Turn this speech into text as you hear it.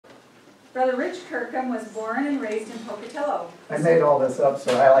Brother Rich Kirkham was born and raised in Pocatello. I made all this up,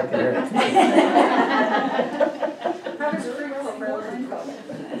 so I like to hear it. That was fruitful for a little info.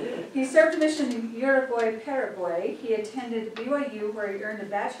 He served a mission in Uruguay, Paraguay. He attended BYU, where he earned a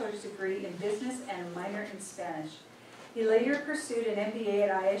bachelor's degree in business and a minor in Spanish. He later pursued an MBA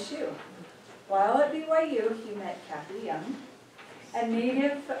at ISU. While at BYU, he met Kathy Young, a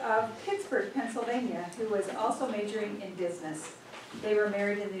native of Pittsburgh, Pennsylvania, who was also majoring in business. They were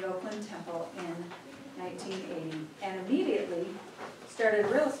married in the Oakland Temple in 1980 and immediately started a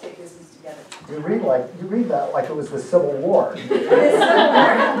real estate business together. You read that like it was the Civil War. It is Civil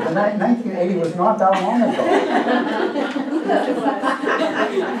War. The 1980 was not that long ago. Yes, it was.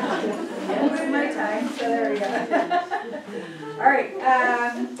 It was my time, so there we go. All right.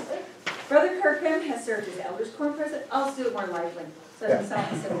 Brother Kirkham has served as Elders Quorum President. I'll do it more lively, so it doesn't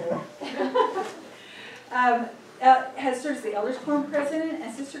sound like Civil War. Has served as the Elders Quorum President,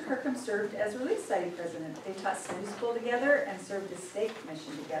 and Sister Kirkham served as Relief Society President. They taught Sunday school together and served as State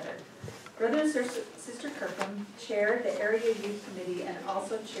Commission together. Brother and Sister Kirkham chaired the Area Youth Committee and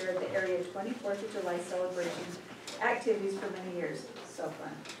also chaired the Area 24th of July celebration activities for many years. So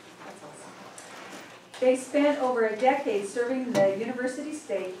fun. That's awesome. They spent over a decade serving the University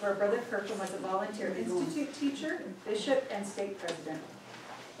State, where Brother Kirkham was a volunteer institute teacher, bishop, and state president.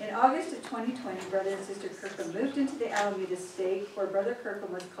 In August of 2020, Brother and Sister Kirkham moved into the Alameda Stake, where Brother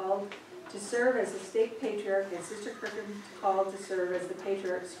Kirkham was called to serve as the stake patriarch, and Sister Kirkham called to serve as the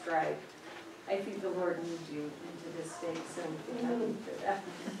patriarch scribe. I think the Lord moved you into this stake, so we can have you for that.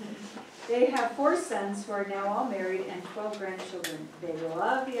 They have 4 sons who are now all married and 12 grandchildren. They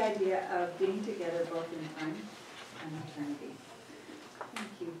love the idea of being together both in time and eternity.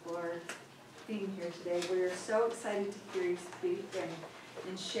 Thank you for being here today. We're so excited to hear you speak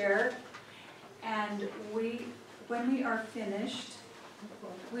and share. And when we are finished,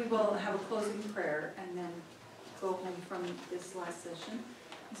 we will have a closing prayer and then go home from this last session.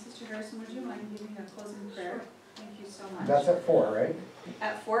 And Sister Harrison, would you mind giving a closing prayer? Thank you so much. That's at 4, right?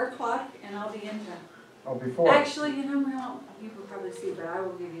 At 4 o'clock, and I'll be in town. Oh, before. Actually, you will probably see, but I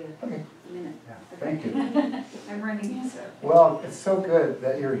will give you a minute. Yeah, Okay. thank you. I'm running, so. Well, it's so good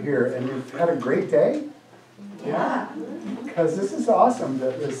that you're here, and you've had a great day. Yeah. Because this is awesome,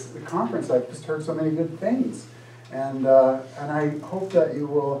 that the conference, I've just heard so many good things. And I hope that you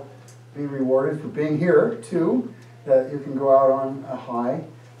will be rewarded for being here, too, that you can go out on a high.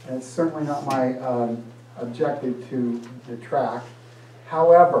 And it's certainly not my objective to detract.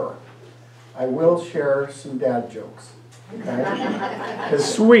 However, I will share some dad jokes. Okay?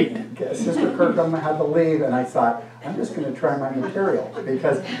 Sweet. Sister Kirkham had to leave, and I thought, I'm just going to try my material,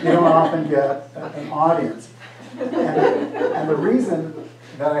 because you don't often get an audience. And the reason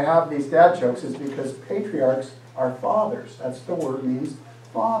that I have these dad jokes is because patriarchs are fathers. That's the word, means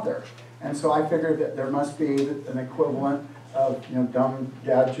father. And so I figured that there must be an equivalent of dumb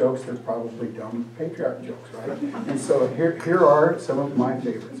dad jokes. There's probably dumb patriarch jokes, right? And so here are some of my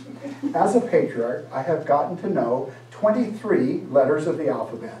favorites. As a patriarch, I have gotten to know 23 letters of the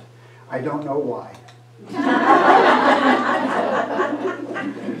alphabet. I don't know why.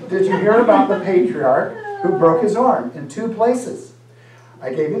 Did you hear about the patriarch who broke his arm in 2 places?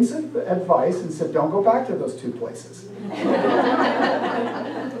 I gave him some advice and said, don't go back to those 2 places.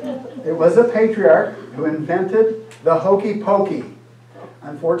 It was a patriarch who invented the hokey pokey.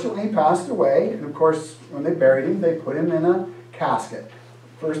 Unfortunately, he passed away, and of course, when they buried him, they put him in a casket.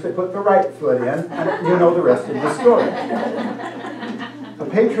 First, they put the right foot in, and you know the rest of the story. The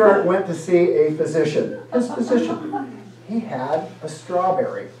patriarch went to see a physician. His physician, he had a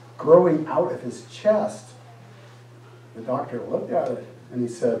strawberry growing out of his chest. The doctor looked at it, and he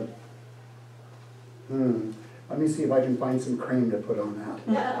said, let me see if I can find some cream to put on that.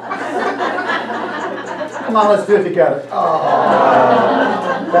 Come on, let's do it together.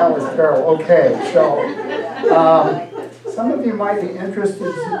 Oh, that was terrible. Okay, so some of you might be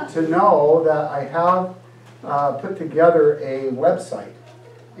interested to know that I have put together a website.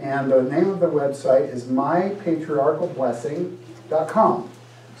 And the name of the website is mypatriarchalblessing.com.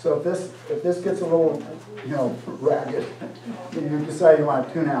 So if this gets a little, ragged, and you decide you want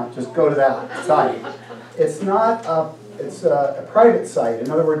to tune out, just go to that site. It's not it's a private site.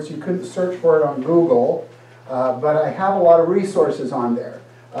 In other words, you couldn't search for it on Google, but I have a lot of resources on there.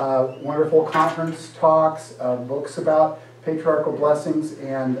 Wonderful conference talks, books about patriarchal blessings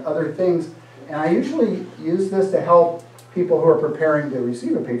and other things. And I usually use this to help people who are preparing to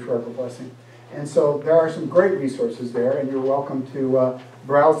receive a patriarchal blessing. And so there are some great resources there, and you're welcome to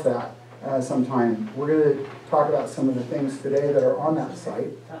browse that sometime. We're going to talk about some of the things today that are on that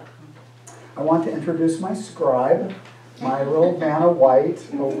site. I want to introduce my scribe. my little Vanna White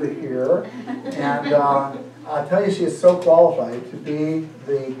over here. And I'll tell you, she is so qualified to be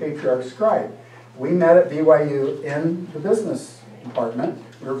the patriarch scribe. We met at BYU in the business department.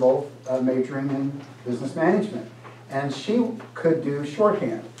 We were both majoring in business management. And she could do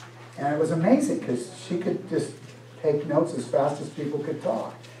shorthand. And it was amazing because she could just take notes as fast as people could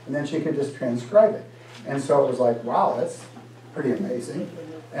talk. And then she could just transcribe it. And so it was like, wow, that's pretty amazing.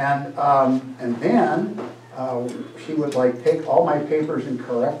 And then she would like take all my papers and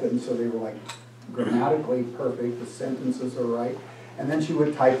correct them so they were like grammatically perfect, the sentences are right. And then she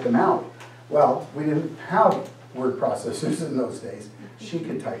would type them out. Well, we didn't have word processors in those days. She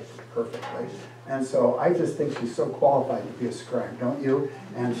could type perfectly. And so I just think she's so qualified to be a scribe, don't you?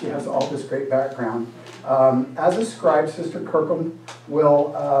 And she has all this great background. As a scribe, Sister Kirkham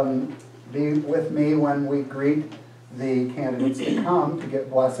will be with me when we greet the candidates to come to get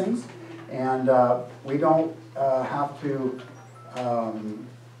blessings. And we don't have to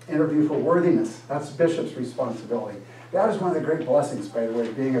interview for worthiness. That's the bishop's responsibility. That is one of the great blessings, by the way,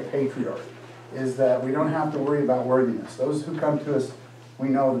 of being a patriarch, is that we don't have to worry about worthiness. Those who come to us, we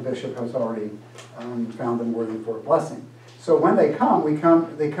know the bishop has already found them worthy for a blessing. So when they come,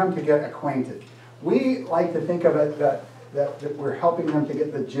 they come to get acquainted. We like to think of it that we're helping them to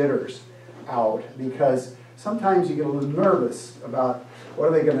get the jitters out, because sometimes you get a little nervous about what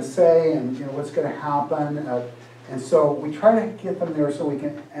are they going to say and what's going to happen. And so we try to get them there so we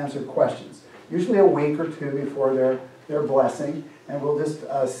can answer questions. Usually a week or two before their blessing, and we'll just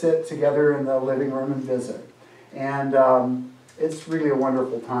sit together in the living room and visit. And it's really a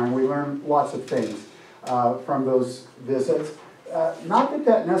wonderful time. We learn lots of things from those visits. Not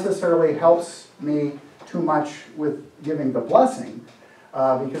that necessarily helps me too much with giving the blessing,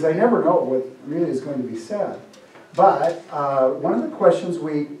 because I never know what really is going to be said. But one of the questions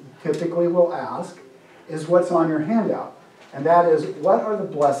we typically will ask is what's on your handout. And that is, what are the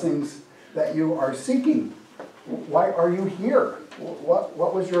blessings that you are seeking? Why are you here?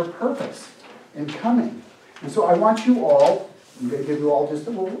 What was your purpose in coming? And so I want you all, I'm going to give you all just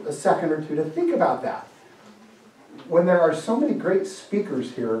a second or two to think about that. When there are so many great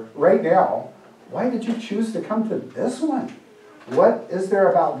speakers here right now, why did you choose to come to this one? What is there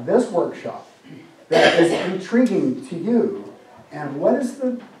about this workshop that is intriguing to you? And what is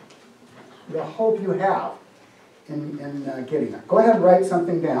the hope you have in getting that? Go ahead and write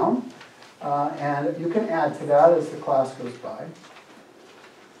something down, and you can add to that as the class goes by.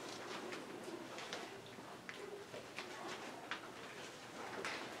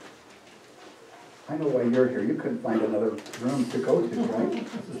 I know why you're here. You couldn't find another room to go to, right?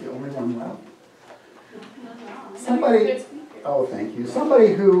 This is the only one left. Somebody, oh, thank you.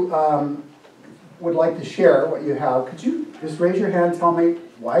 Somebody who would like to share what you have, could you just raise your hand and tell me,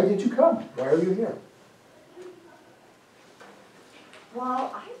 why did you come? Why are you here?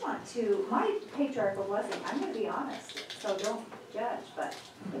 Well, I want to, my patriarchal blessing, I'm going to be honest, so don't judge, but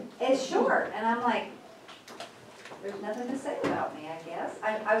it's short, and I'm like, there's nothing to say about me, I guess.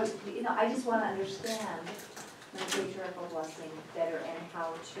 I just want to understand my patriarchal blessing better and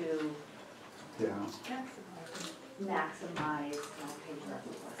how to maximize my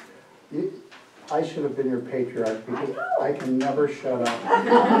patriarchal blessing. I should have been your patriarch because I can never shut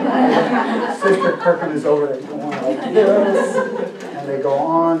up. Sister Kirkham is over there going like this, and they go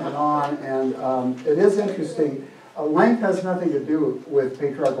on, and it is interesting. Length has nothing to do with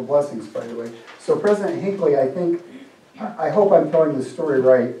patriarchal blessings, by the way. So President Hinckley, I hope I'm telling the story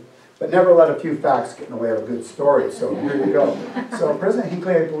right, but never let a few facts get in the way of a good story, so here you go. So President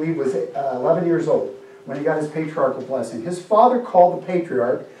Hinckley, I believe, was 11 years old when he got his patriarchal blessing. His father called the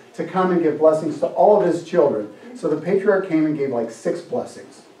patriarch to come and give blessings to all of his children. So the patriarch came and gave like 6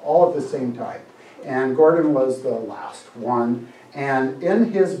 blessings, all at the same time. And Gordon was the last one. And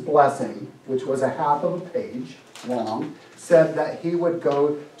in his blessing, which was a half of a page long, said that he would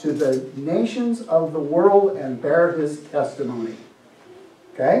go to the nations of the world and bear his testimony.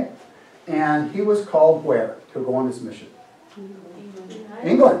 Okay? And he was called where to go on his mission?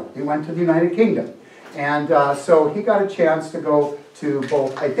 England. He went to the United Kingdom. And so he got a chance to go to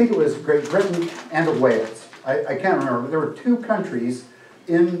both, I think it was Great Britain and Wales. I can't remember. There were 2 countries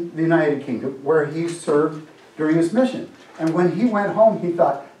in the United Kingdom where he served during his mission. And when he went home, he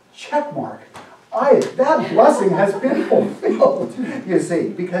thought, check mark. That blessing has been fulfilled, you see,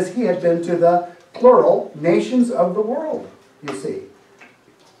 because he had been to the plural nations of the world, you see.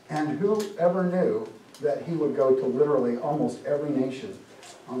 And who ever knew that he would go to literally almost every nation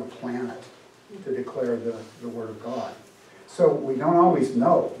on the planet to declare the Word of God. So we don't always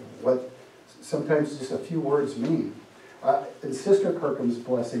know what sometimes just a few words mean. In Sister Kirkham's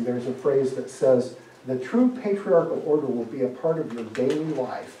blessing, there's a phrase that says, the true patriarchal order will be a part of your daily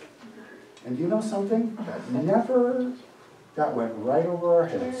life. And do you know something? That went right over our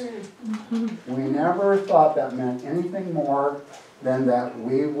heads. We never thought that meant anything more than that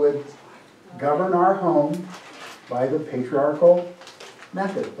we would govern our home by the patriarchal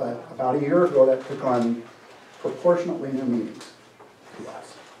method. But about a year ago, that took on proportionately new meanings to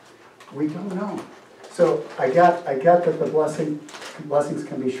us. We don't know. So I get that the blessings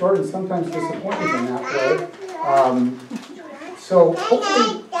can be short and sometimes disappointing in that way. So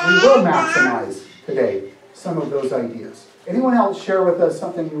hopefully we will maximize today some of those ideas. Anyone else share with us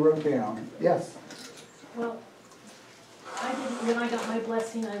something you wrote down? Yes? Well, when I got my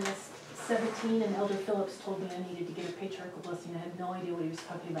blessing, I was 17, and Elder Phillips told me I needed to get a patriarchal blessing. I had no idea what he was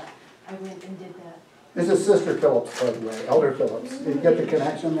talking about. I went and did that. This is Sister Phillips, by the way, Elder Phillips. Did you get the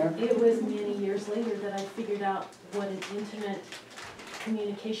connection there? It was many years later that I figured out what an intimate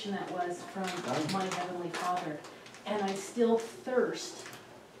communication that was from my Heavenly Father. And I still thirst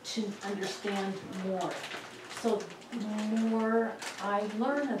to understand more. So the more I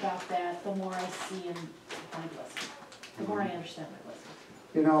learn about that, the more I see in my blessing. The more I understand my blessing.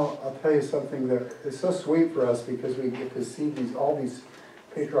 You know, I'll tell you something that is so sweet for us because we get to see all these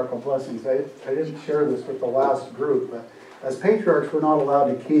patriarchal blessings. I didn't share this with the last group, but as patriarchs, we're not allowed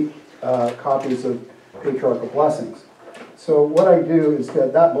to keep copies of patriarchal blessings. So what I do is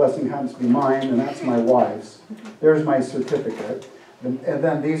that blessing happens to be mine, and that's my wife's. There's my certificate, and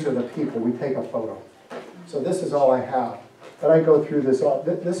then these are the people. We take a photo. So this is all I have. But I go through this.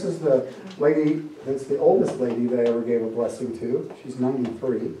 This is the lady, that's the oldest lady that I ever gave a blessing to. She's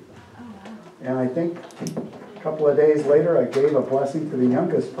 93. And I think a couple of days later, I gave a blessing to the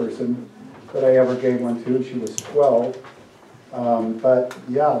youngest person that I ever gave one to. She was 12. But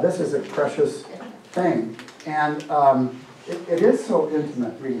yeah, this is a precious thing. And it is so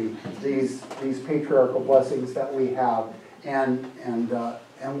intimate, really, these patriarchal blessings that we have and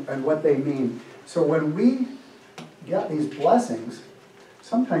what they mean. So when we get these blessings,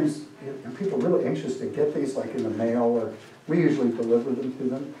 sometimes people are really anxious to get these like in the mail, or we usually deliver them to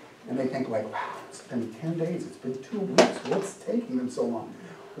them, and they think like, wow, it's been 10 days, it's been 2 weeks, what's taking them so long?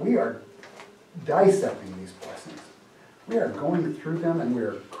 We are dissecting these blessings. We are going through them, and we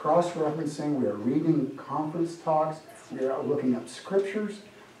are cross-referencing, we are reading conference talks, we are looking up scriptures.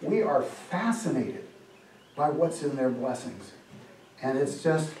 We are fascinated by what's in their blessings. And it's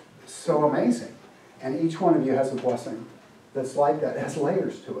just so amazing. And each one of you has a blessing that's like that. It has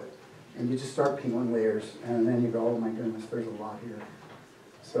layers to it. And you just start peeling layers, and then you go, oh my goodness, there's a lot here.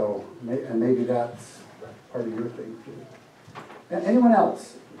 So, and maybe that's part of your thing too. And anyone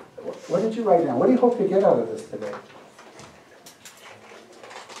else? What did you write down? What do you hope to get out of this today?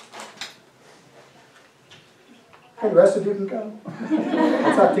 Hey, the rest of you can go.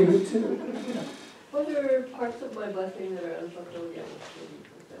 It's up to you too. What are parts of my blessing that are unfulfilled yet to be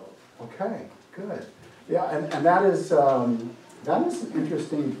fulfilled? Okay, good. Yeah, and that is an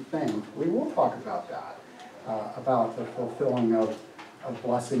interesting thing. We will talk about that, about the fulfilling of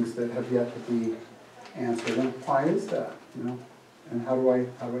blessings that have yet to be answered. And why is that? You know, and how do I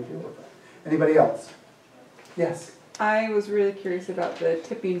deal with that? Anybody else? Yes. I was really curious about the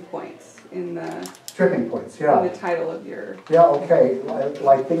tipping points in the tripping points. Yeah. In the title of your. Yeah. Okay.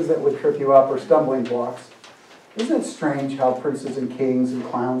 Like things that would trip you up or stumbling blocks. Isn't it strange how princes and kings and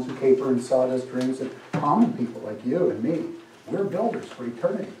clowns who caper in sawdust dreams and common people like you and me, we're builders for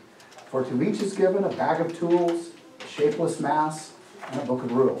eternity. For to each is given a bag of tools, a shapeless mass, and a book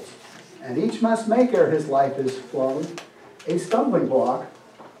of rules. And each must make ere his life is flown a stumbling block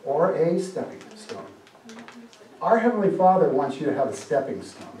or a stepping stone. Our Heavenly Father wants you to have a stepping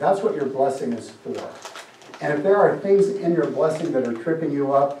stone. That's what your blessing is for. And if there are things in your blessing that are tripping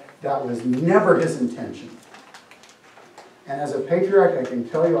you up, that was never His intention. And as a patriarch, I can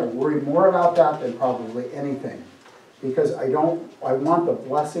tell you I worry more about that than probably anything. Because I want the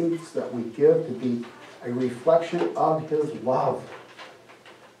blessings that we give to be a reflection of His love.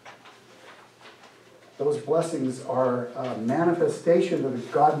 Those blessings are a manifestation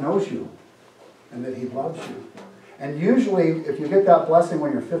that God knows you and that He loves you. And usually, if you get that blessing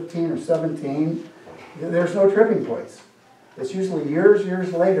when you're 15 or 17, there's no tripping points. It's usually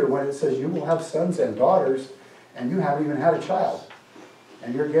years later when it says you will have sons and daughters, and you haven't even had a child.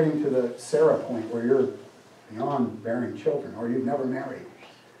 And you're getting to the Sarah point where you're beyond bearing children, or you've never married.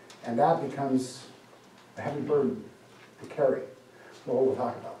 And that becomes a heavy burden to carry. Well, we'll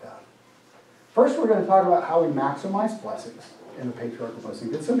talk about that. First, we're going to talk about how we maximize blessings in the patriarchal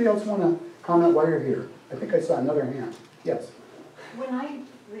blessing. Did somebody else want to comment while you're here? I think I saw another hand. Yes? When I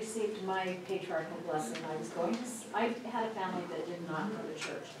received my patriarchal blessing, I had a family that did not go to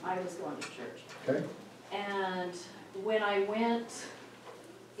church. I was going to church. Okay. And when I went,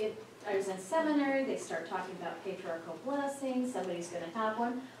 I was in seminary, they start talking about patriarchal blessings, somebody's gonna have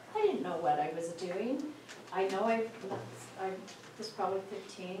one. I didn't know what I was doing. I know I was probably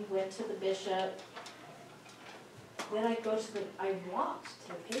 15, went to the bishop. Then I walked to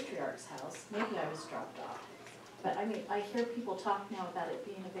the patriarch's house. Maybe I was dropped off. But I mean, I hear people talk now about it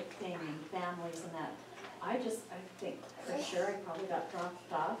being a big thing in families and that. I think for sure I probably got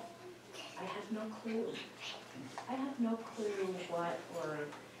dropped off. I had no clue. I had no clue what, or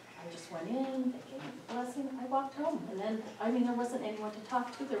I just went in, they gave me the blessing, I walked home. And then, I mean, there wasn't anyone to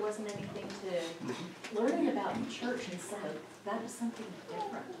talk to, there wasn't anything to learn about in church, and so that was something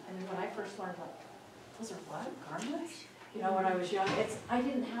different. I mean, when I first learned, like, those are what, garments? You know, when I was young, I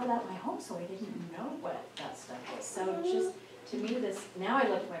didn't have that in my home, so I didn't know what that stuff was. So it's just, to me, now I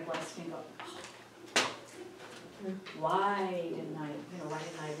look at my blessing and go, why didn't I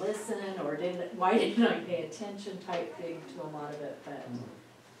listen, or why didn't I pay attention type thing to a lot of it, but,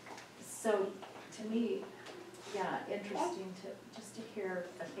 so, to me, yeah, interesting to hear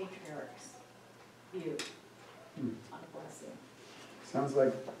a patriarch's view on a blessing. Sounds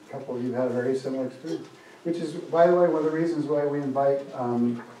like a couple of you had a very similar experience, which is, by the way, one of the reasons why we invite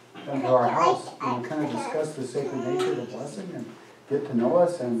them to our house, and kind of discuss the sacred nature of the blessing and get to know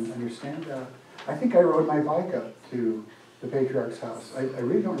us and understand that. I think I rode my bike up to the patriarch's house. I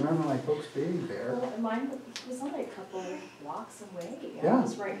really don't remember my folks being there. Well, mine was only a couple blocks away. Yeah. It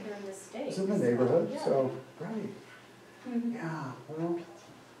was right here in this state. It's in the neighborhood, yeah. so, right. Yeah, well,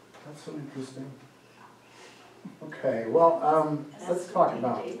 that's so interesting. Okay, well, let's talk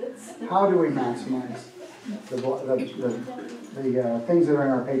about how do we maximize the things that are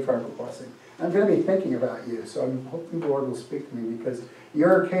in our patriarchal blessing. I'm going to be thinking about you, so I'm hoping the Lord will speak to me, because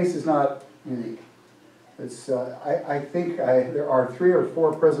your case is not unique. It's, I think there are 3 or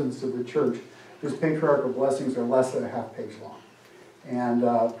 4 presidents of the church whose patriarchal blessings are less than a half page long. And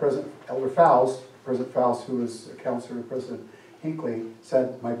President President Faust, who was a counselor to President Hinckley,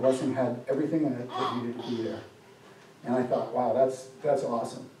 said my blessing had everything in it that needed to be there. And I thought, wow, that's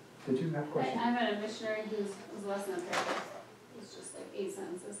awesome. Did you have a question? I met a missionary who was less than a paragraph. It was just like 8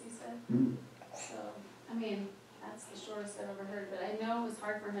 sentences, he said. So, I mean, that's the shortest I've ever heard, but I know it was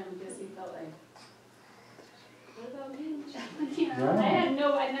hard for him because he felt like, what about me? You know, Yeah. I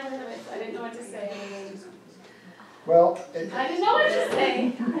never heard it, so I didn't know what to say. Well, I didn't know what to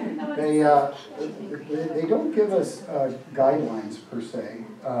say. I didn't know what to say. they don't give us guidelines per se,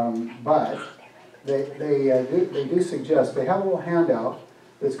 but they do suggest, they have a little handout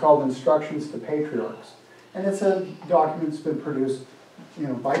that's called Instructions to Patriarchs. And it's a document that's been produced,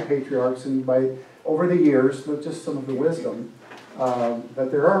 by patriarchs and by, over the years, just some of the wisdom.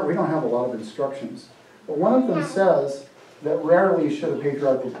 But we don't have a lot of instructions. But one of them says that rarely should a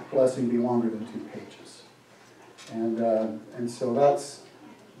patriarchal blessing be longer than 2 pages. And so that's,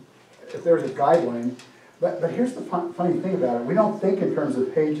 if there's a guideline, but here's the funny thing about it. We don't think in terms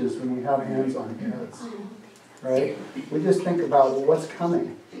of pages when we have hands on heads, right? We just think about, well, what's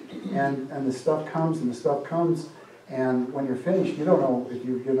coming? And the stuff comes and the stuff comes, and when you're finished, you don't know if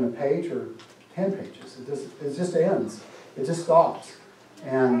you're given a page or 10 pages. It just ends. It just stops.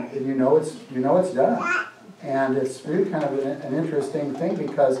 And it's done. And it's really kind of an interesting thing,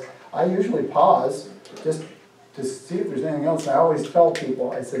 because I usually pause just to see if there's anything else. I always tell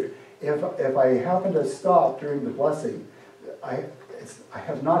people, I said, if I happen to stop during the blessing, I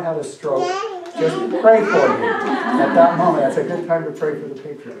have not had a stroke. Just pray for me at that moment. That's a good time to pray for the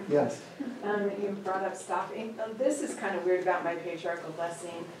patriarch. Yes? You brought up stopping. This is kind of weird about my patriarchal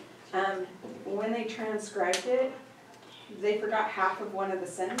blessing. When they transcribed it, they forgot half of one of the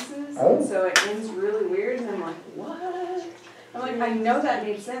sentences, and so it ends really weird, and I'm like, what? I'm like, I know that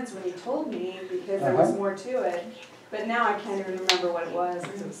made sense when you told me, because there was more to it, but now I can't even remember what it was,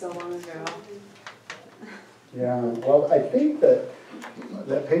 because it was so long ago. Yeah, well, I think that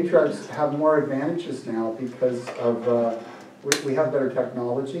patriarchs have more advantages now because of, we have better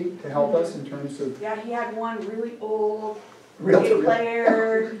technology to help us in terms of... Yeah, he had one really old tape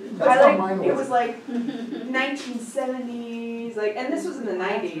player. It was like 1970s, and this was in the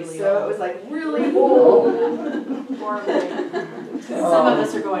 90s, so it was like really old. Some of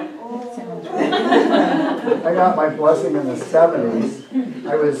us are going, oh. I got my blessing in the 70s.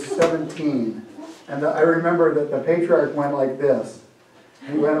 I was 17. And I remember that the patriarch went like this.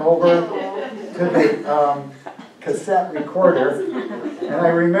 He went over to cassette recorder, and I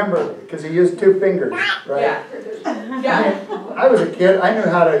remember, because he used 2 fingers, right? Yeah. Yeah. I was a kid, I knew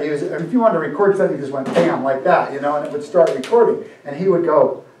how to use it. If you wanted to record something, you just went bam, like that, you know, and it would start recording. And he would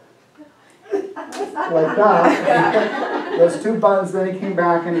go like that. Those 2 buttons, then he came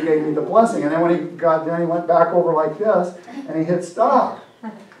back and he gave me the blessing. And then when he got done, he went back over like this, and he hit stop.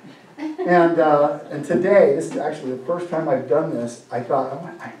 And today, this is actually the first time I've done this, I thought, oh,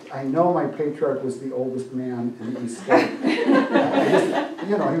 I know my patriarch was the oldest man in the East State.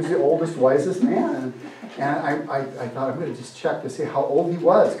 You know, he was the oldest, wisest man. And I thought, I'm going to just check to see how old he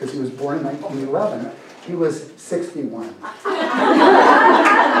was, because he was born in 1911. He was 61.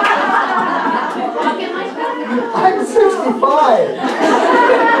 I'm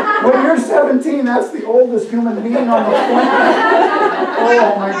 65. When you're 17, that's the oldest human being on the planet.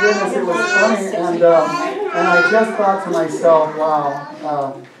 Oh my goodness, it was funny. And I just thought to myself,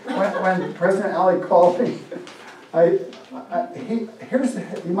 wow, when President Ali called me,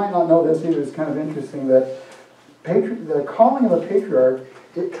 you might not know this either, it's kind of interesting that the calling of a patriarch,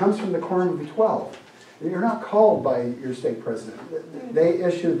 it comes from the Quorum of the 12. You're not called by your state president. They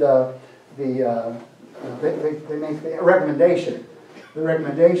issue they make the recommendation,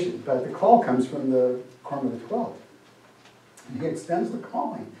 but the call comes from the Quorum of the 12. And he extends the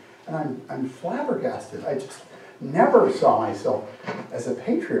calling. And I'm flabbergasted. I just never saw myself as a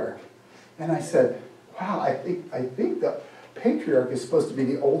patriarch. And I said, wow, I think the patriarch is supposed to be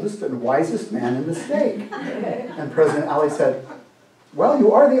the oldest and wisest man in the state. And President Ali said, well,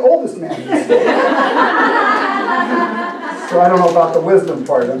 you are the oldest man in the state. So I don't know about the wisdom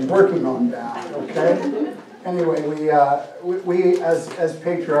part. I'm working on that, okay? Anyway, we as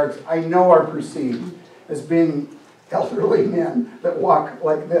patriarchs, I know are perceived as being elderly men that walk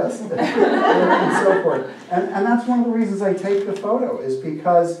like this and so forth. And that's one of the reasons I take the photo, is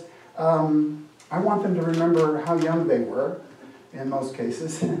because I want them to remember how young they were, in most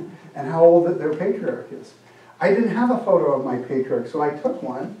cases, and how old their patriarch is. I didn't have a photo of my patriarch, so I took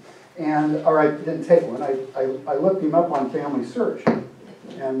one, or I didn't take one, I looked him up on Family Search.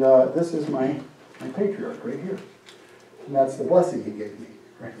 And this is my patriarch right here. And that's the blessing he gave me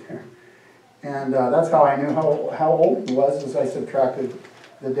right there. And that's how I knew how old he was, as I subtracted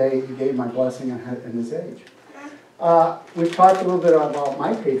the day he gave my blessing and his age. We've talked a little bit about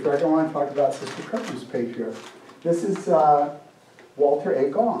my patriarch. I want to talk about Sister Kirkham's patriarch. This is Walter A.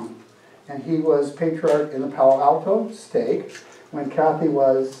 Gong. And he was patriarch in the Palo Alto stake when Kathy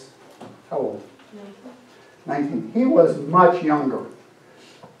was, how old? 19. He was much younger.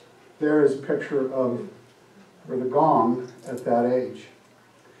 There is a picture of Brother Gong at that age.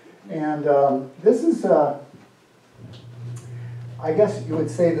 And this is, I guess you would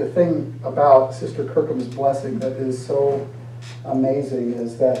say the thing about Sister Kirkham's blessing that is so amazing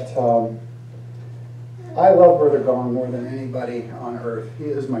is that I love Brother Gong more than anybody on earth. He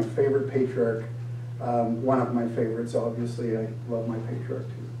is my favorite patriarch, one of my favorites, obviously. I love my patriarch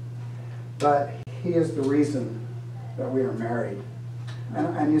too. But he is the reason that we are married.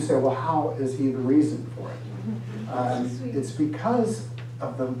 And you say, well, how is he the reason for it? It's because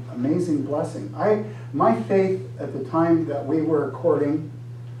of the amazing blessing. My faith at the time that we were courting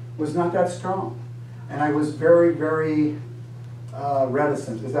was not that strong. And I was very, very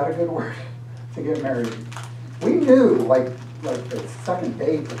reticent. Is that a good word? To get married. We knew, like the second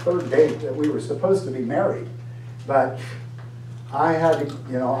date, the third date, that we were supposed to be married. But I had to,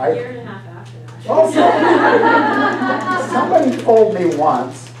 you know, A year and a half after that. Also, somebody told me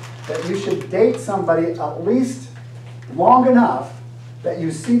once that you should date somebody at least long enough that you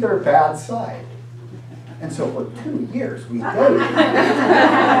see their bad side. And so for 2 years we dated.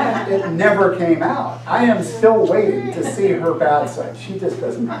 It never came out. I am still waiting to see her bad side. She just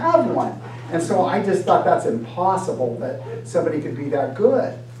doesn't have one. And so I just thought that's impossible that somebody could be that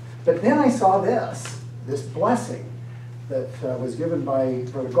good. But then I saw this blessing that was given by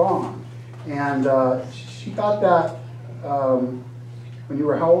Brother Gong. And she got that when you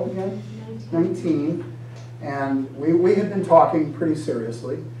were how old again? 19. And we had been talking pretty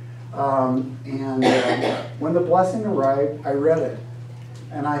seriously. When the blessing arrived, I read it.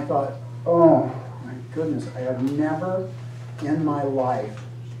 And I thought, oh my goodness, I have never in my life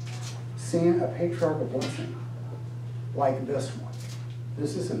seen a patriarchal blessing like this one.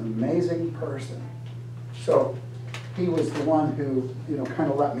 This is an amazing person. So he was the one who, you know, kind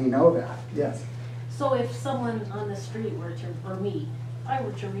of let me know that. Yes. So if someone on the street were to, or me, I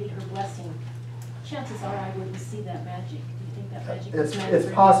were to read her blessing, chances are I wouldn't see that magic. Do you think that magic is meant It's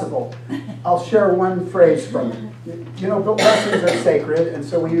for possible. I'll share one phrase from it. You know, blessings are sacred, and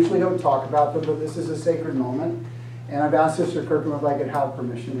so we usually don't talk about them, but this is a sacred moment. And I've asked Sister Kirkham if I could have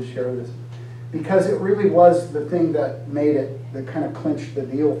permission to share this. because it really was the thing that made it, that kind of clinched the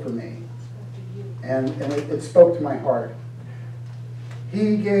deal for me. And it spoke to my heart.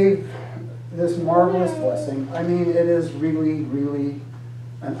 He gave this marvelous blessing. I mean, it is really, really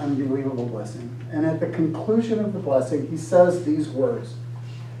an unbelievable blessing. And at the conclusion of the blessing, he says these words: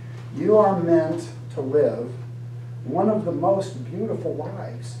 "You are meant to live one of the most beautiful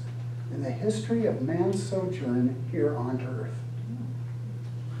lives in the history of man's sojourn here on earth."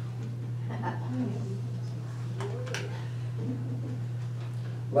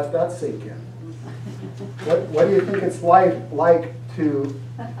 Let that sink in. What do you think it's like to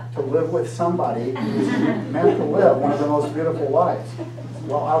live with somebody who's meant to live one of the most beautiful lives?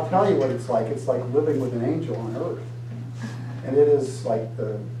 Well, I'll tell you what it's like. It's like living with an angel on earth. And it is like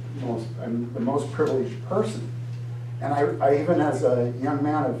I'm the most privileged person. And I even as a young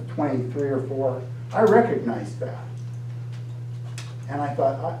man of 23 or 4, I recognized that. And I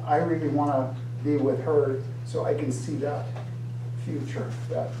thought, I really want to be with her so I can see that future,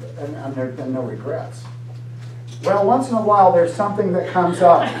 and there have been no regrets. Well, once in a while there's something that comes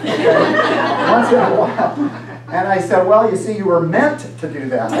up, okay? Once in a while. And I said, well, you see, you were meant to do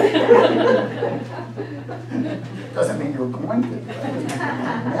that. Doesn't mean you're going to do it.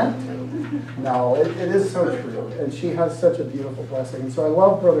 You're meant to. No, it is so true. And she has such a beautiful blessing. And so I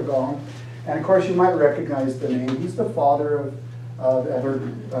love Brother Gong. And of course you might recognize the name. He's the father of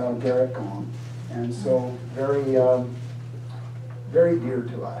Edward Garrett Gong. And so very dear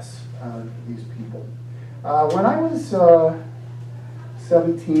to us, these people. When I was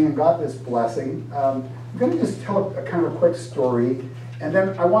 17 and got this blessing, I'm going to just tell a kind of a quick story, and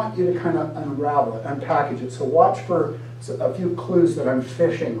then I want you to kind of unravel it, unpackage it. So watch for a few clues that I'm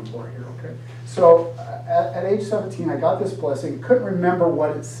fishing for here, okay? So at age 17, I got this blessing, couldn't remember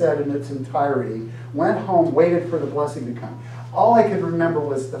what it said in its entirety, went home, waited for the blessing to come. All I could remember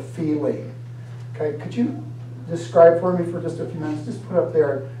was the feeling, okay? Could you describe for me for just a few minutes? Just put up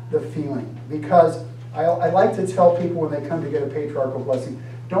there the feeling, because I like to tell people when they come to get a patriarchal blessing,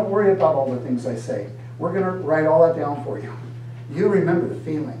 don't worry about all the things I say. We're going to write all that down for you. You remember the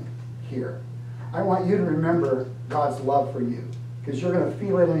feeling here. I want you to remember God's love for you, because you're going to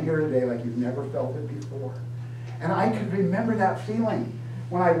feel it in here today like you've never felt it before. And I could remember that feeling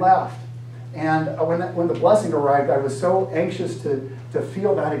when I left. And when the blessing arrived, I was so anxious to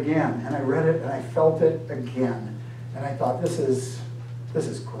feel that again. And I read it and I felt it again. And I thought, this is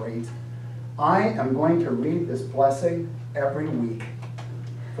great. I am going to read this blessing every week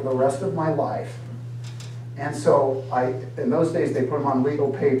for the rest of my life. And so in those days, they put them on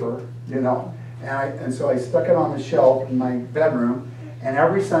legal paper, you know. And so I stuck it on the shelf in my bedroom. And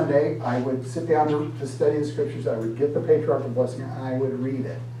every Sunday, I would sit down to study the scriptures. I would get the patriarchal blessing and I would read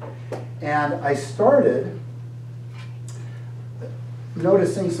it. And I started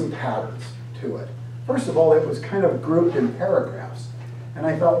noticing some patterns to it. First of all, it was kind of grouped in paragraphs. And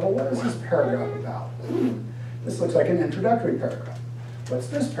I thought, well, what is this paragraph about? This looks like an introductory paragraph. What's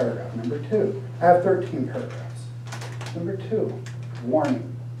this paragraph? Number 2. I have 13 paragraphs. Number 2,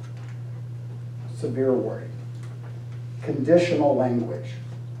 warning. Severe warning. Conditional language.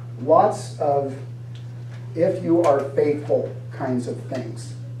 Lots of if you are faithful kinds of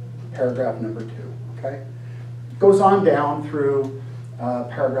things. Paragraph number 2, okay? Goes on down through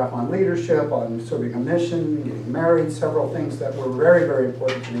paragraph on leadership, on serving a mission, getting married, several things that were very, very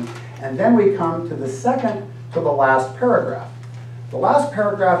important to me. And then we come to the second to the last paragraph. The last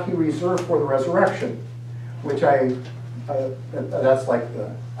paragraph he reserved for the resurrection, which that's like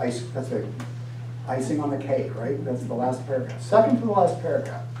the icing on the cake, right? That's the last paragraph. Second to the last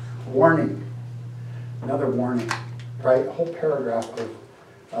paragraph, warning. Another warning, right? A whole paragraph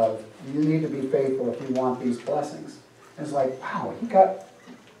of you need to be faithful if you want these blessings. And it's like, wow, he got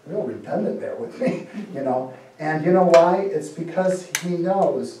real redundant there with me, you know. And you know why? It's because he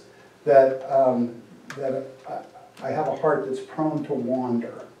knows that I have a heart that's prone to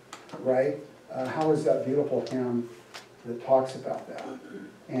wander, right? How is that beautiful hymn that talks about that?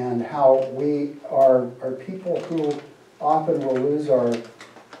 And how we are people who often will lose our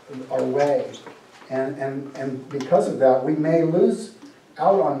way. And because of that, we may lose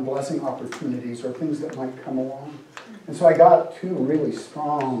out on blessing opportunities or things that might come along. And so I got 2 really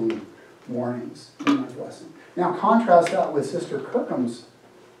strong warnings in my blessing. Now contrast that with Sister Kirkham's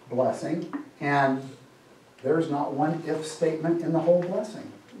blessing, and there's not one if statement in the whole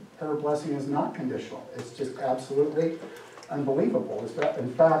blessing. Her blessing is not conditional. It's just absolutely unbelievable.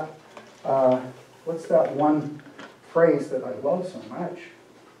 In fact, what's that one phrase that I love so much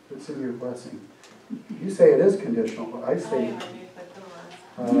that's in your blessing? You say it is conditional, but I say...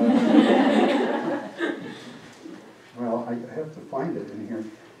 well, I have to find it in here.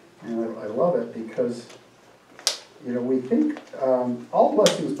 And I love it because, you know, we think, all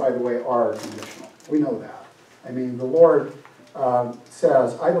blessings, by the way, are conditional. We know that. I mean, the Lord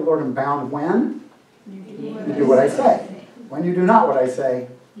says, I, the Lord, am bound when? You do what I say. When you do not what I say,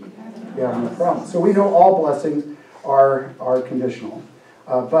 you have no problem. So we know all blessings are conditional.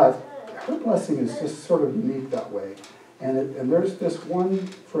 But her blessing is just sort of unique that way. And there's this one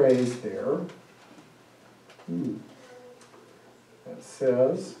phrase there that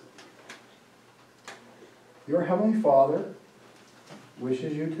says, your Heavenly Father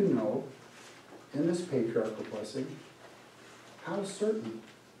wishes you to know, in this patriarchal blessing, how certain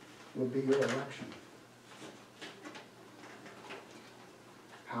will be your election.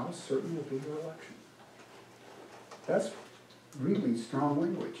 How certain will be your election. That's really strong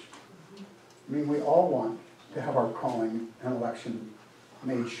language. I mean, we all want to have our calling and election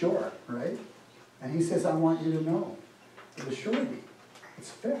made sure, right? And he says, I want you to know, with a surety, it's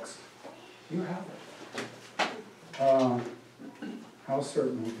fixed. You have it. How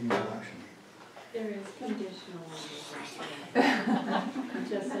certain will be your election? There is conditional language.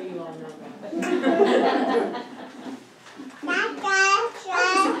 Just so you all know that.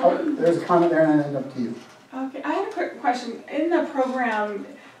 Oh, there's a comment there and then up to you. Okay, I have a quick question. In the program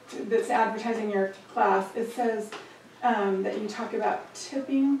that's advertising your class, it says that you talk about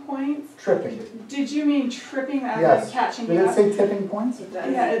tipping points. Tripping. Did you mean tripping as Yes. in catching Did you it up? say tipping points?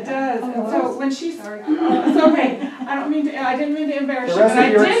 Yeah, it does. And Oh, so when she's, it's okay. I didn't mean to embarrass The you, but rest I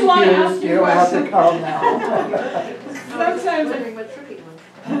of you are did want to ask excused. you You a don't have to question. come now. Sometimes, Wondering what tricky one.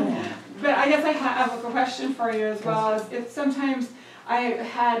 but I guess I have a question for you as well. Is if sometimes I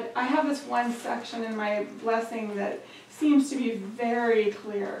have this one section in my blessing that seems to be very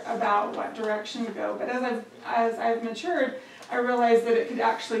clear about what direction to go. But as I've matured, I realized that it could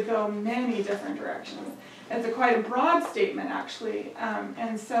actually go many different directions. It's quite a broad statement, actually.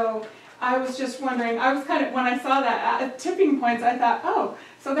 And so I was just wondering, I was kind of, when I saw that at tipping points, I thought, oh,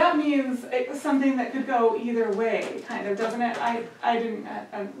 so that means it was something that could go either way, kind of, doesn't it? I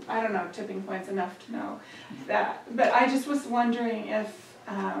don't know tipping points enough to know that. But I just was wondering if,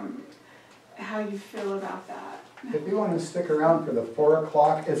 how you feel about that. If you want to stick around for the 4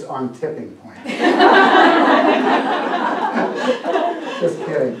 o'clock, it's on tipping point. Just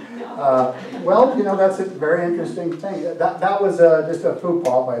kidding. Well, you know, that's a very interesting thing. That was just a faux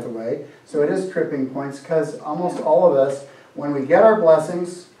pas, by the way. So it is tripping points, because almost all of us, when we get our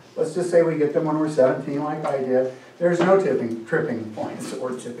blessings, let's just say we get them when we're 17, like I did, there's no tripping points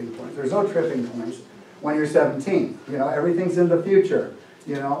or tipping points. There's no tripping points when you're 17. You know, everything's in the future.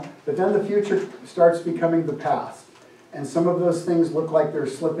 You know, but then the future starts becoming the past. And some of those things look like they're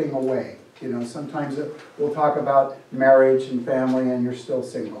slipping away. You know, sometimes we'll talk about marriage and family and you're still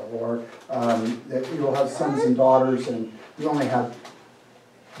single. Or that you will have sons and daughters and you only have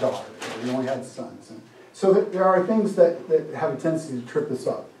daughters. Or you only have sons. And so there are things that have a tendency to trip us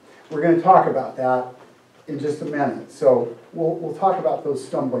up. We're going to talk about that in just a minute. So we'll talk about those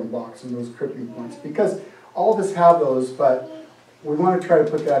stumbling blocks and those tripping points. Because all of us have those, but we want to try to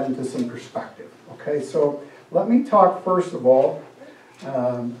put that into some perspective. Okay, so let me talk first of all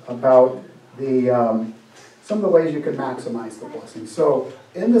about some of the ways you can maximize the blessing. So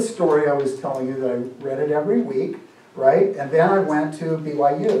in the story I was telling you that I read it every week, right? And then I went to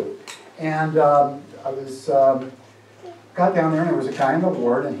BYU. And I was got down there and there was a guy in the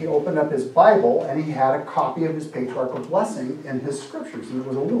ward and he opened up his Bible and he had a copy of his patriarchal blessing in his scriptures. And it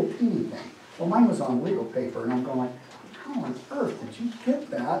was a little teeny thing. Well, mine was on legal paper and I'm going like, how on earth did you get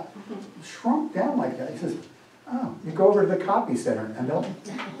that shrunk down like that? He says, oh, you go over to the copy center and they'll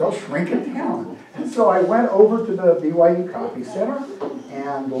shrink it down. And so I went over to the BYU Copy Center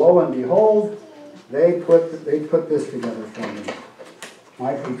and lo and behold, they put this together for me,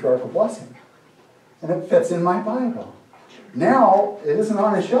 my patriarchal blessing. And it fits in my Bible. Now, it isn't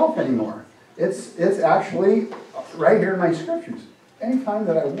on a shelf anymore. It's actually right here in my scriptures, anytime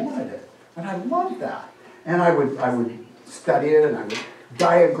that I wanted it. And I love that. And I would study it, and I would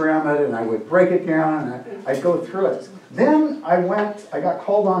diagram it, and I would break it down, and I'd go through it. Then I got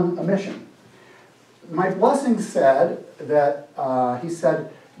called on a mission. My blessing said that, he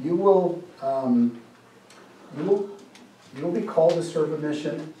said, you will be called to serve a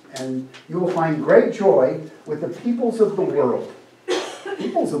mission, and you will find great joy with the peoples of the world.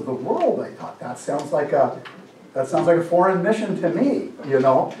 Peoples of the world, I thought, that sounds like a foreign mission to me, you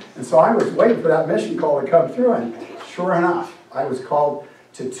know. And so I was waiting for that mission call to come through, and sure enough, I was called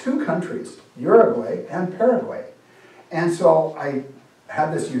to 2 countries, Uruguay and Paraguay. And so I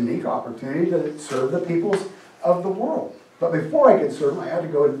had this unique opportunity to serve the peoples of the world. But before I could serve them, I had to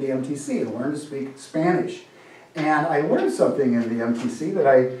go to the MTC and learn to speak Spanish. And I learned something in the MTC that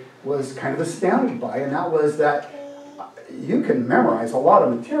was kind of astounded by, and that was that you can memorize a lot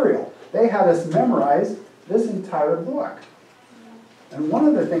of material. They had us memorize this entire book. And one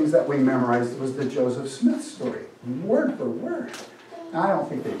of the things that we memorized was the Joseph Smith story, word for word. Now, I don't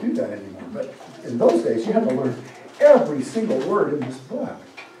think they do that anymore, but in those days you had to learn every single word in this book.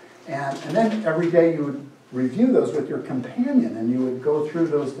 And then every day you would review those with your companion and you would go through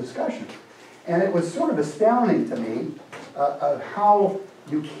those discussions. And it was sort of astounding to me of how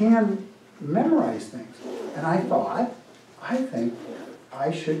you can memorize things. And I thought, I think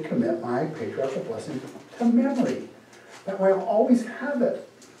I should commit my patriarchal blessing to memory. That way I'll always have it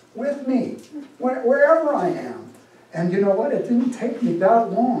with me, wherever I am. And you know what? It didn't take me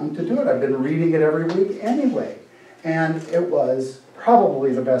that long to do it. I've been reading it every week anyway. And it was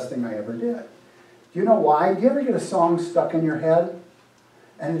probably the best thing I ever did. Do you know why? Do you ever get a song stuck in your head?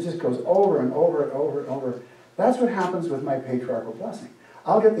 And it just goes over and over and over and over. That's what happens with my patriarchal blessing.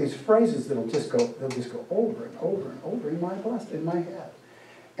 I'll get these phrases that'll just go over and over and over in my head.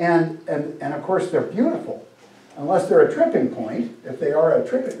 And of course they're beautiful. Unless they're a tripping point. If they are a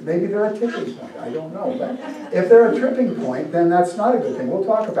tripping, maybe they're a tipping point. I don't know. But if they're a tripping point, then that's not a good thing. We'll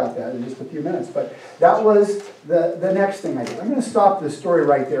talk about that in just a few minutes. But that was the next thing I did. I'm going to stop this story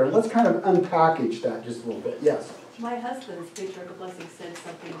right there. And let's kind of unpackage that just a little bit. Yes? My husband's patriarchal blessing said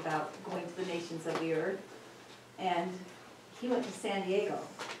something about going to the nations of the earth, and he went to San Diego.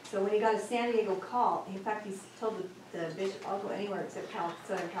 So when he got a San Diego call, in fact, he told the bishop, I'll go anywhere except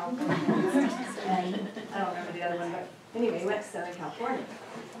Southern California. And I don't remember the other one, but anyway, he went to Southern California.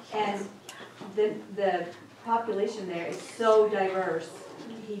 And the population there is so diverse,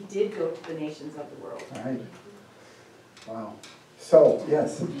 he did go to the nations of the world. All right. Wow. So,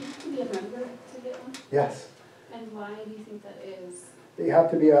 yes. Can you be a member to get one? Yes. And why do you think that is? You have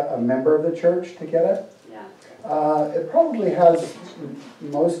to be a member of the church to get it? Yeah. It probably has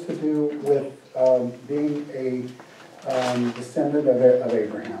most to do with being a descendant of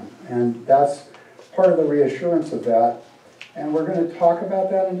Abraham. And that's part of the reassurance of that. And we're going to talk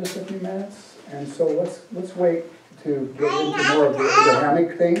about that in just a few minutes. And so let's wait to get into more of the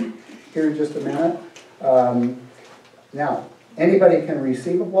Abrahamic thing here in just a minute. Now, anybody can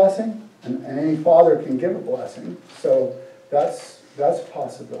receive a blessing, and any father can give a blessing. So that's a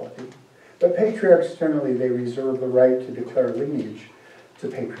possibility. But patriarchs, generally, they reserve the right to declare lineage to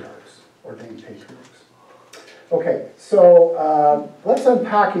patriarchs, ordained patriarchs. Okay, so let's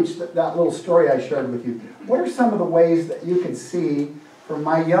unpackage that little story I shared with you. What are some of the ways that you can see from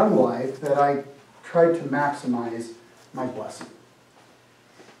my young life that I tried to maximize my blessing?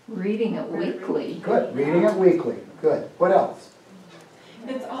 Reading it weekly. Good, reading it weekly. Good. What else?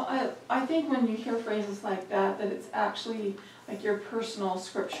 It's I think when you hear phrases like that it's actually like your personal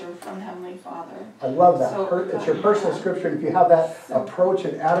scripture from Heavenly Father. I love that. So, it's your personal scripture, and if you have that approach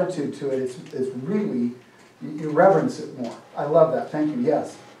and attitude to it, it's really, you reverence it more. I love that. Thank you.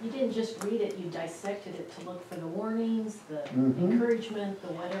 Yes? You didn't just read it, you dissected it to look for the warnings, the encouragement, the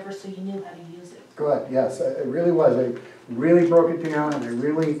whatever, so you knew how to use it. Good. Yes, it really was. I really broke it down, and I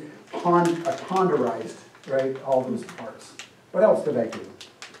really ponderized, right, all those parts. What else did I do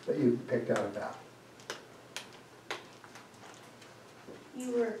that you picked out of that?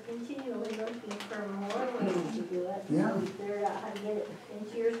 You were continually looking for more ways to do it. Yeah. So you figured out how to get it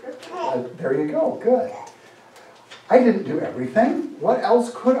into your scripture. There you go. Good. I didn't do everything. What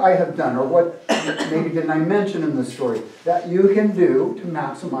else could I have done, or what maybe didn't I mention in the story that you can do to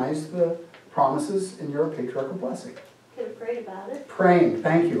maximize the promises in your patriarchal blessing? Could have prayed about it. Praying.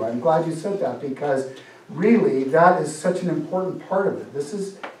 Thank you. I'm glad you said that, because really that is such an important part of it. This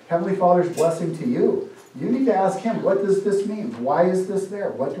is Heavenly Father's blessing to you. You need to ask Him, what does this mean? Why is this there?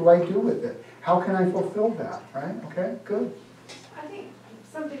 What do I do with it? How can I fulfill that? Right? Okay, good. I think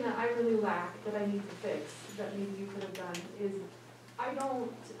something that I really lack that I need to fix that maybe you could have done is I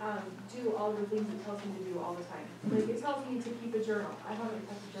don't do all the things it tells me to do all the time. Like it tells me to keep a journal. I haven't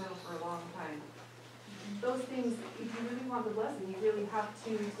kept a journal for a long time. Those things, if you really want the blessing, you really have to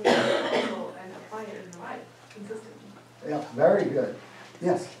take the counsel and apply it in your life consistently. Yeah, very good.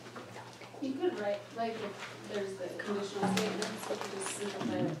 Yes? You could write, like, if there's the conditional statements, you could just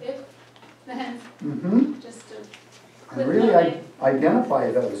simplify it. If, then, just to. And really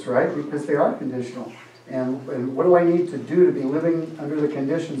identify those, right? Because they are conditional. And what do I need to do to be living under the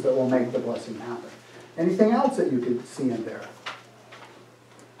conditions that will make the blessing happen? Anything else that you could see in there?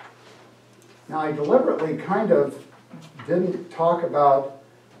 Now, I deliberately kind of didn't talk about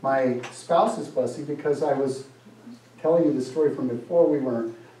my spouse's blessing because I was telling you the story from before we were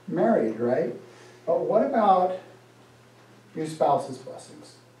married, right? But what about your spouse's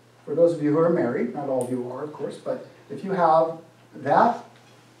blessings? For those of you who are married, not all of you are, of course, but if you have that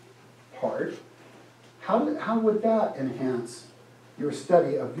part, how would that enhance your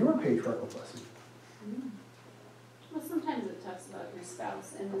study of your patriarchal blessing? Well, sometimes it talks about your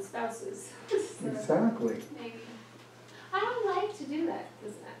spouse and the spouses. So Exactly. maybe. I don't like to do that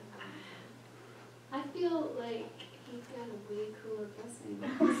because I feel like he's got a way cooler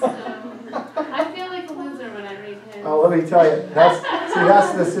blessing. So I feel like a loser when I read him. Oh, let me tell you,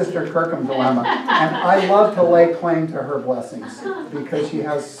 that's the Sister Kirkham dilemma. And I love to lay claim to her blessings because she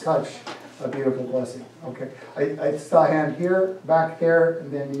has such a beautiful blessing. Okay, I saw a hand here, back there,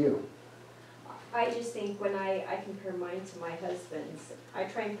 and then you. I just think when I compare mine to my husband's, I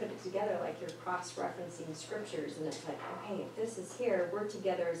try and put it together like you're cross-referencing scriptures, and it's like, okay, if this is here, we're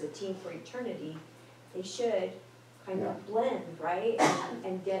together as a team for eternity, they should kind of blend, right?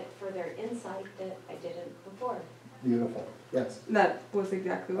 And get further insight that I didn't before. Beautiful, yes. That was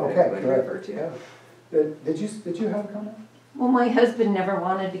exactly what Okay, I would refer good. to. Yeah. Did you have a comment? Well, my husband never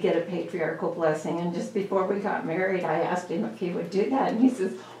wanted to get a patriarchal blessing, and just before we got married, I asked him if he would do that, and he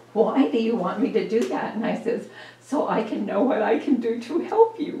says, why do you want me to do that? And I says, so I can know what I can do to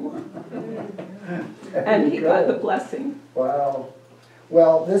help you. And he got the blessing. Wow.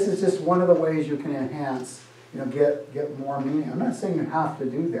 Well, this is just one of the ways you can enhance, get more meaning. I'm not saying you have to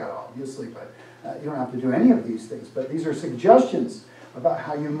do that, obviously, but you don't have to do any of these things. But these are suggestions about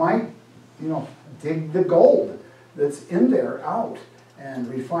how you might, dig the gold that's in there out and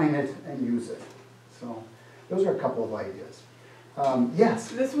refine it and use it. So those are a couple of ideas. Yes.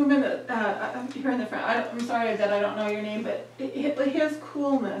 This woman that here in the front, I'm sorry that I don't know your name, but his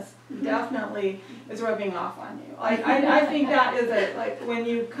coolness definitely is rubbing off on you. I think that is when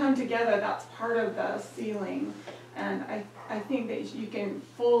you come together, that's part of the sealing, and I think that you can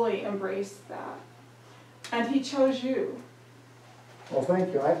fully embrace that. And he chose you. Well,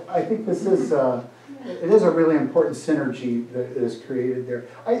 thank you. I think this is it is a really important synergy that is created there.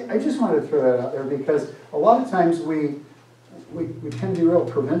 I just wanted to throw that out there because a lot of times we tend to be real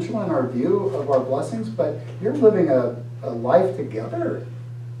provincial in our view of our blessings, but you're living a life together.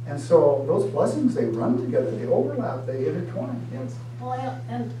 And so those blessings, they run together, they overlap, they intertwine. Yes. Well,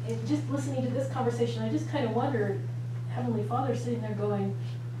 and just listening to this conversation, I just kind of wondered, Heavenly Father sitting there going,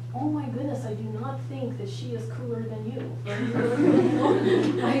 oh my goodness, I do not think that she is cooler than you.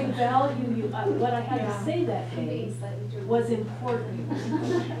 I value you. What I had to say that day was important.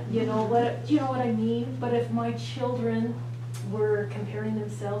 You know what I mean? But if my children were comparing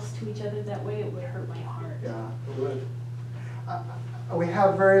themselves to each other that way, it would hurt my heart. Yeah, it would. We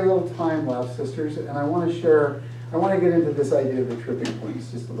have very little time left, sisters, and I want to get into this idea of the tripping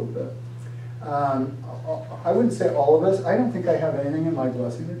points just a little bit. I wouldn't say all of us. I don't think I have anything in my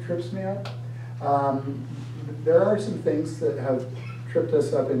blessing that trips me up. There are some things that have tripped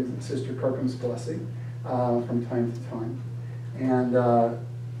us up in Sister Kirkham's blessing from time to time. And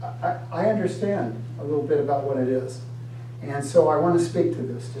I understand a little bit about what it is. And so I want to speak to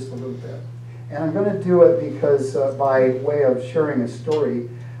this just a little bit. And I'm going to do it because by way of sharing a story,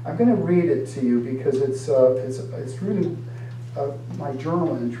 I'm going to read it to you because it's really my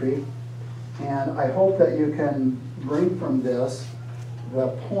journal entry. And I hope that you can bring from this the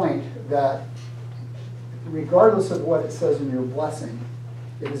point that regardless of what it says in your blessing,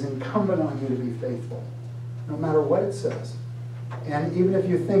 it is incumbent on you to be faithful, no matter what it says. And even if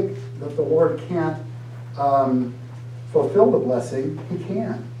you think that the Lord can't fulfill the blessing, He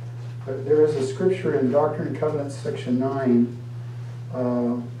can. But there is a scripture in Doctrine and Covenants, section 9,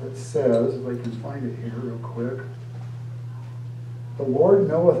 that says, if I can find it here real quick, the Lord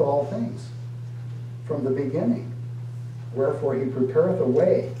knoweth all things from the beginning, wherefore He prepareth a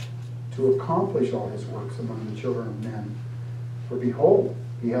way to accomplish all His works among the children of men. For behold,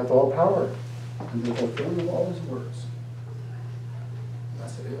 He hath all power, and the fulfillment of all His works.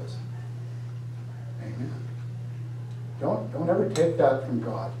 Thus it is. Amen. Don't ever take that from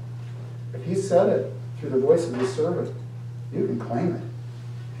God. If He said it through the voice of His servant, you can claim it.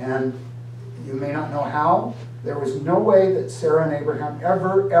 And you may not know how. There was no way that Sarah and Abraham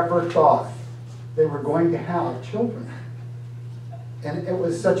ever thought they were going to have children. And it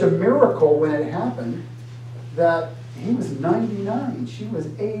was such a miracle when it happened that he was 99, she was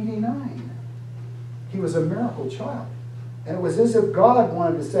 89. He was a miracle child. And it was as if God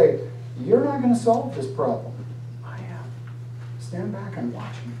wanted to say, you're not going to solve this problem. I am. Stand back and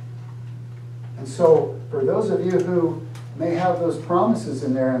watch me. And so, for those of you who may have those promises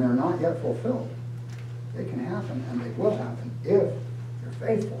in there and they're not yet fulfilled, they can happen and they will happen if you're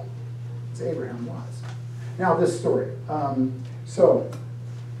faithful, as Abraham was. Now, this story. So,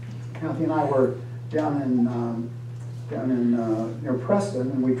 Kathy and I were down in near Preston,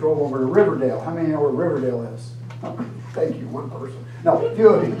 and we drove over to Riverdale. How many know where Riverdale is? Thank you, one person. No, a few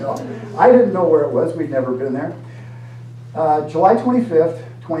of you know. I didn't know where it was. We'd never been there. July 25th,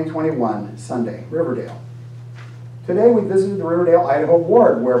 2021, Sunday, Riverdale. Today we visited the Riverdale, Idaho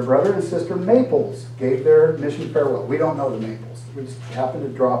ward where brother and sister Maples gave their mission farewell. We don't know the Maples. We just happened to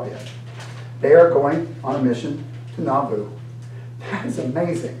drop in. They are going on a mission to Nauvoo. That is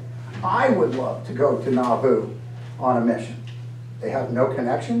amazing. I would love to go to Nauvoo on a mission. They have no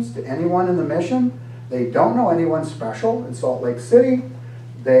connections to anyone in the mission. They don't know anyone special in Salt Lake City.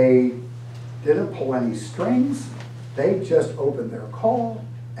 They didn't pull any strings. They just opened their call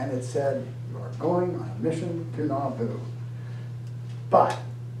and it said, "You are going on a mission to Nauvoo." But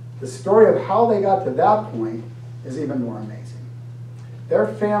the story of how they got to that point is even more amazing. Their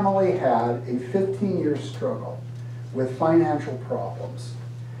family had a 15-year struggle with financial problems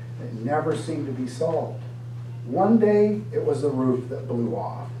that never seemed to be solved. One day it was the roof that blew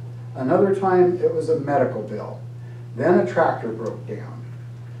off. Another time it was a medical bill. Then a tractor broke down.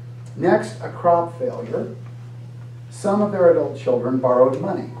 Next, a crop failure. Some of their adult children borrowed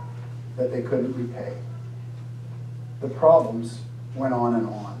money that they couldn't repay. The problems went on and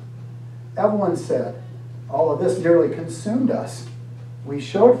on. Evelyn said, "All of this nearly consumed us. We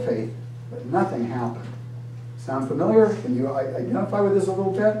showed faith, but nothing happened." Sound familiar? Can you identify with this a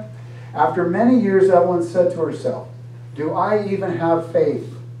little bit? After many years, Evelyn said to herself, "Do I even have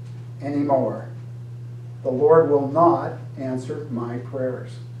faith anymore? The Lord will not answer my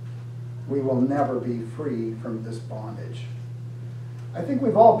prayers. We will never be free from this bondage." I think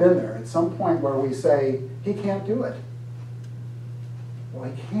we've all been there at some point where we say, "He can't do it." Well,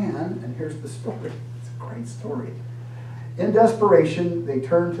 he can, and here's the story. It's a great story. In desperation, they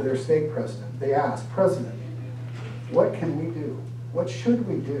turned to their stake president. They asked, "President, what can we do? What should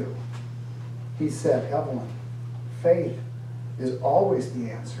we do?" He said, "Evelyn, faith is always the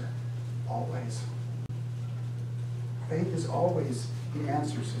answer. Always. Faith is always the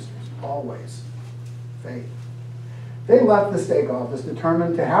answer, sisters. Always. Faith." They left the stake office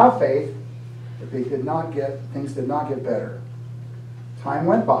determined to have faith, but things did not get better. Time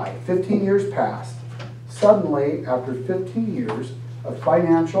went by. 15 years passed. Suddenly, after 15 years of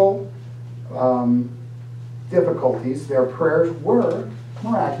financial difficulties, their prayers were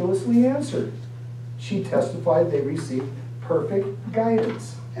miraculously answered. She testified they received perfect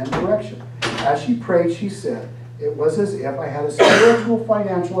guidance and direction. As she prayed, she said, "It was as if I had a spiritual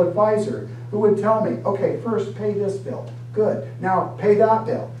financial advisor who would tell me, okay, first pay this bill. Good. Now pay that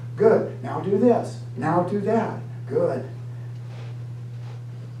bill. Good. Now do this. Now do that. Good."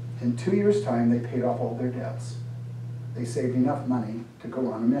 In 2 years' time, they paid off all their debts. They saved enough money to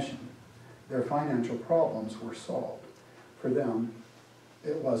go on a mission. Their financial problems were solved. For them,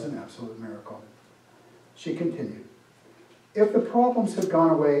 it was an absolute miracle. She continued, "If the problems had gone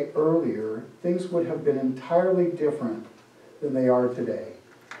away earlier, things would have been entirely different than they are today.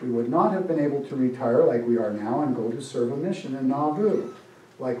 We would not have been able to retire like we are now and go to serve a mission in Nauvoo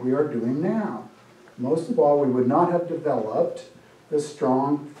like we are doing now. Most of all, we would not have developed the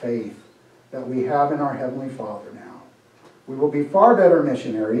strong faith that we have in our Heavenly Father now. We will be far better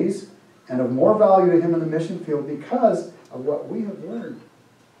missionaries and of more value to Him in the mission field because of what we have learned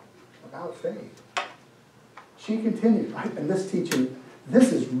about faith." She continued, and this teaching,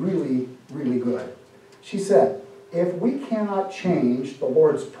 this is really, really good. She said, "If we cannot change the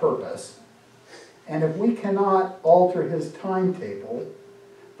Lord's purpose, and if we cannot alter His timetable,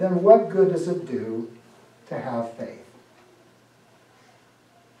 then what good does it do to have faith?"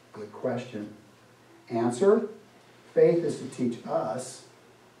 Good question. Answer, faith is to teach us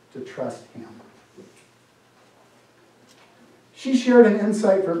to trust Him. She shared an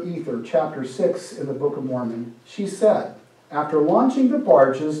insight from Ether, chapter 6 in the Book of Mormon. She said, "After launching the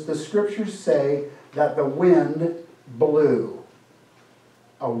barges, the scriptures say that the wind blew."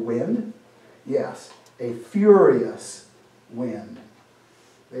 A wind? Yes, a furious wind.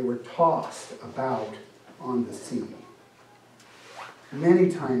 They were tossed about on the sea. Many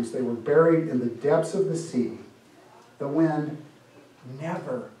times they were buried in the depths of the sea. The wind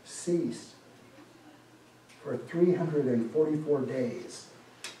never ceased for 344 days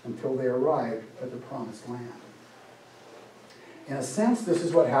until they arrived at the promised land. In a sense, this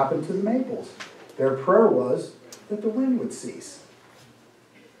is what happened to the Maples. Their prayer was that the wind would cease.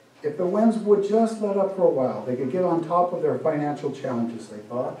 If the winds would just let up for a while, they could get on top of their financial challenges, they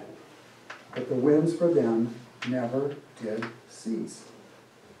thought. But the winds for them never did cease.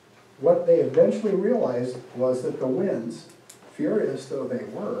 What they eventually realized was that the winds, furious though they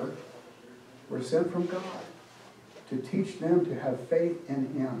were sent from God to teach them to have faith in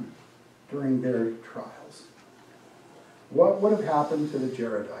Him during their trials. What would have happened to the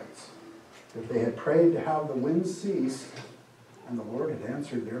Jaredites that they had prayed to have the wind cease, and the Lord had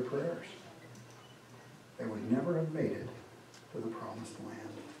answered their prayers, they would never have made it to the promised land.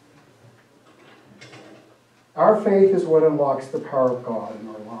 Our faith is what unlocks the power of God in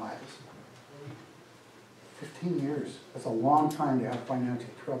our lives. 15 years, that's a long time to have financial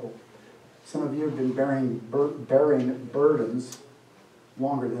trouble. Some of you have been bearing burdens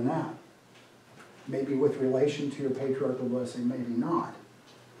longer than that. Maybe with relation to your patriarchal blessing, maybe not.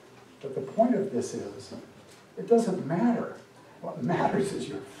 But the point of this is, it doesn't matter. What matters is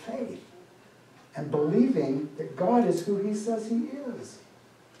your faith and believing that God is who He says He is,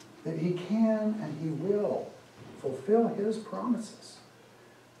 that He can and He will fulfill His promises.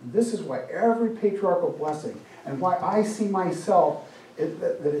 And this is why every patriarchal blessing, and why I see myself,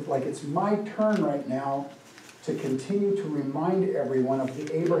 that it's my turn right now to continue to remind everyone of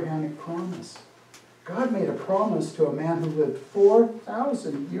the Abrahamic promise. God made a promise to a man who lived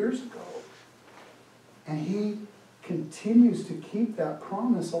 4,000 years ago. And He continues to keep that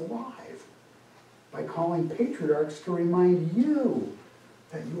promise alive by calling patriarchs to remind you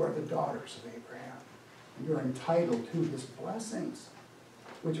that you are the daughters of Abraham. And you're entitled to his blessings,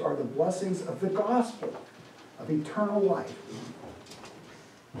 which are the blessings of the gospel, of eternal life.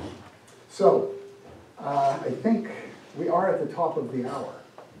 So, I think we are at the top of the hour.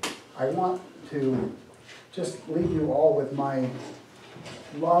 I want to just leave you all with my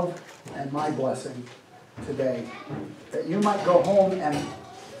love and my blessing today, that you might go home and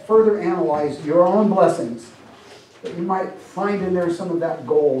further analyze your own blessings, that you might find in there some of that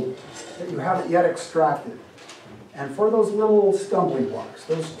gold that you haven't yet extracted. And for those little stumbling blocks,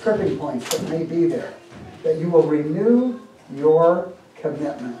 those tripping points that may be there, that you will renew your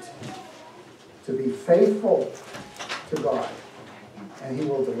commitment to be faithful to God, and He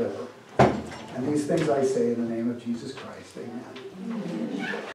will deliver. And these things I say in the name of Jesus Christ. Amen.